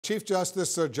Chief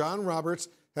Justice John Roberts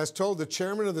has told the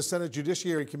chairman of the Senate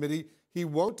Judiciary Committee he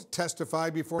won't testify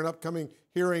before an upcoming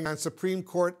hearing on Supreme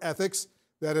Court ethics.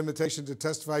 That invitation to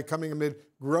testify coming amid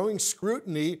growing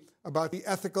scrutiny about the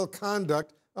ethical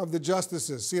conduct of the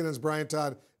justices. CNN's Brian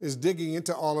Todd is digging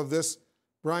into all of this.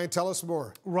 Brian, tell us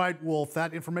more. Right, Wolf.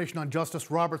 That information on Justice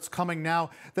Roberts coming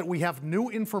now that we have new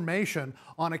information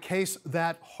on a case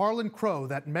that Harlan Crow,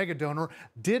 that mega donor,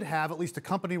 did have, at least a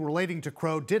company relating to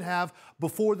Crow, did have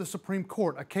before the Supreme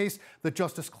Court, a case that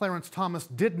Justice Clarence Thomas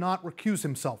did not recuse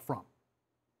himself from.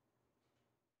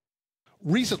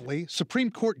 Recently,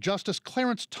 Supreme Court Justice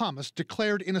Clarence Thomas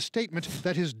declared in a statement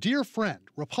that his dear friend,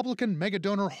 Republican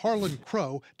megadonor Harlan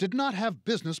Crow, did not have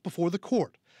business before the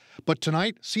court. But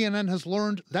tonight, CNN has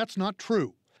learned that's not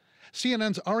true.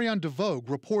 CNN's Ariane DeVogue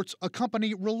reports a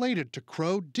company related to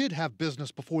Crow did have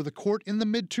business before the court in the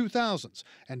mid-2000s,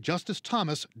 and Justice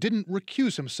Thomas didn't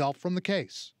recuse himself from the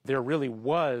case. There really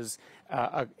was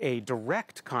a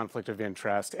direct conflict of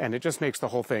interest, and it just makes the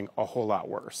whole thing a whole lot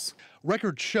worse.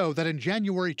 Records show that in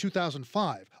January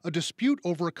 2005, a dispute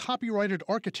over a copyrighted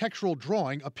architectural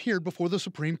drawing appeared before the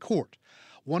Supreme Court.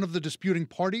 One of the disputing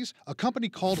parties, a company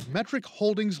called Metric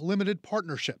Holdings Limited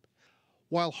Partnership.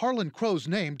 While Harlan Crow's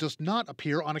name does not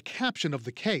appear on a caption of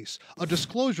the case, a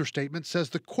disclosure statement says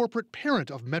the corporate parent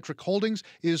of Metric Holdings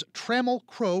is Trammell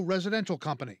Crow Residential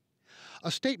Company.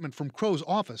 A statement from Crow's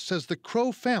office says the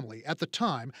Crow family, at the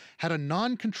time, had a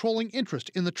non-controlling interest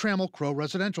in the Trammell Crow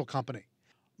Residential Company.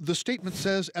 The statement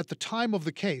says at the time of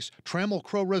the case, Trammell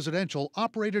Crow Residential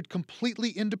operated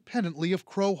completely independently of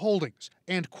Crow Holdings,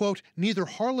 and, quote, neither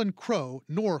Harlan Crow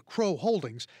nor Crow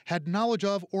Holdings had knowledge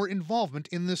of or involvement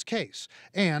in this case,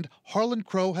 and Harlan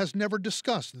Crow has never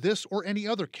discussed this or any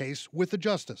other case with the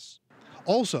justice.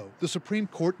 Also, the Supreme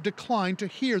Court declined to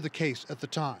hear the case at the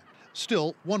time.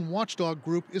 Still, one watchdog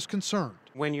group is concerned.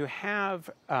 When you have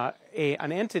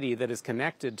an entity that is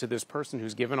connected to this person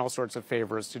who's given all sorts of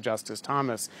favors to Justice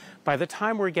Thomas, by the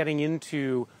time we're getting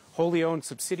into wholly owned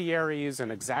subsidiaries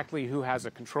and exactly who has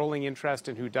a controlling interest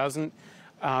and who doesn't,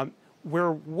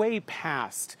 we're way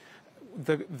past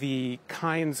the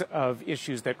kinds of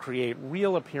issues that create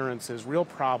real appearances, real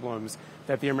problems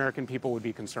that the American people would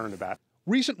be concerned about.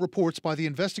 Recent reports by the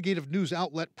investigative news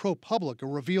outlet ProPublica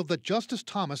revealed that Justice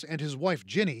Thomas and his wife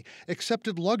Ginny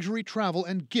accepted luxury travel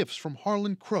and gifts from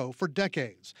Harlan Crow for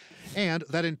decades, and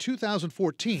that in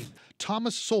 2014,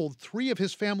 Thomas sold 3 of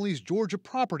his family's Georgia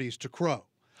properties to Crow.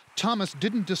 Thomas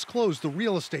didn't disclose the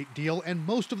real estate deal and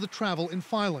most of the travel in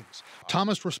filings.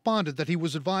 Thomas responded that he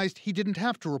was advised he didn't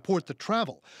have to report the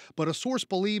travel, but a source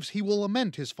believes he will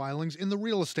amend his filings in the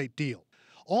real estate deal.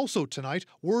 Also tonight,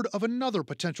 word of another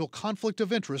potential conflict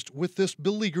of interest with this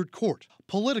beleaguered court.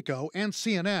 Politico and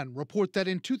CNN report that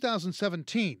in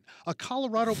 2017, a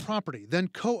Colorado property then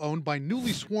co-owned by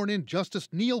newly sworn-in Justice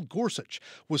Neil Gorsuch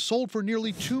was sold for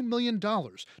nearly $2 million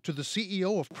to the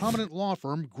CEO of prominent law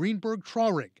firm Greenberg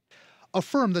Traurig, a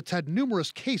firm that's had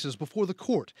numerous cases before the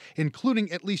court,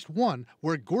 including at least one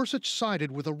where Gorsuch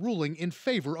sided with a ruling in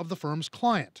favor of the firm's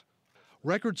client.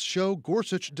 Records show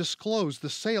Gorsuch disclosed the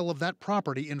sale of that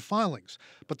property in filings,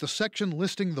 but the section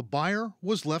listing the buyer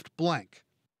was left blank.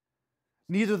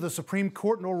 Neither the Supreme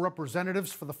Court nor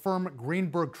representatives for the firm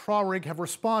Greenberg Traurig have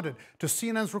responded to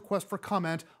CNN's request for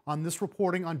comment on this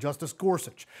reporting on Justice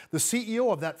Gorsuch. The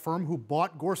CEO of that firm who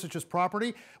bought Gorsuch's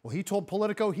property, well, he told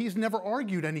Politico he's never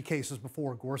argued any cases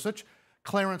before Gorsuch.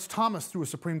 Clarence Thomas, through a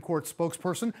Supreme Court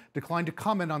spokesperson, declined to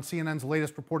comment on CNN's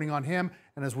latest reporting on him.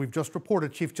 And as we've just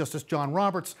reported, Chief Justice John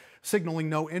Roberts signaling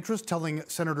no interest, telling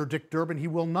Senator Dick Durbin he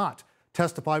will not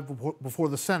testify before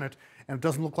the Senate. And it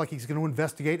doesn't look like he's going to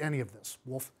investigate any of this.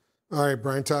 Wolf? All right,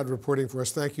 Brian Todd reporting for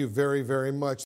us. Thank you very, very much.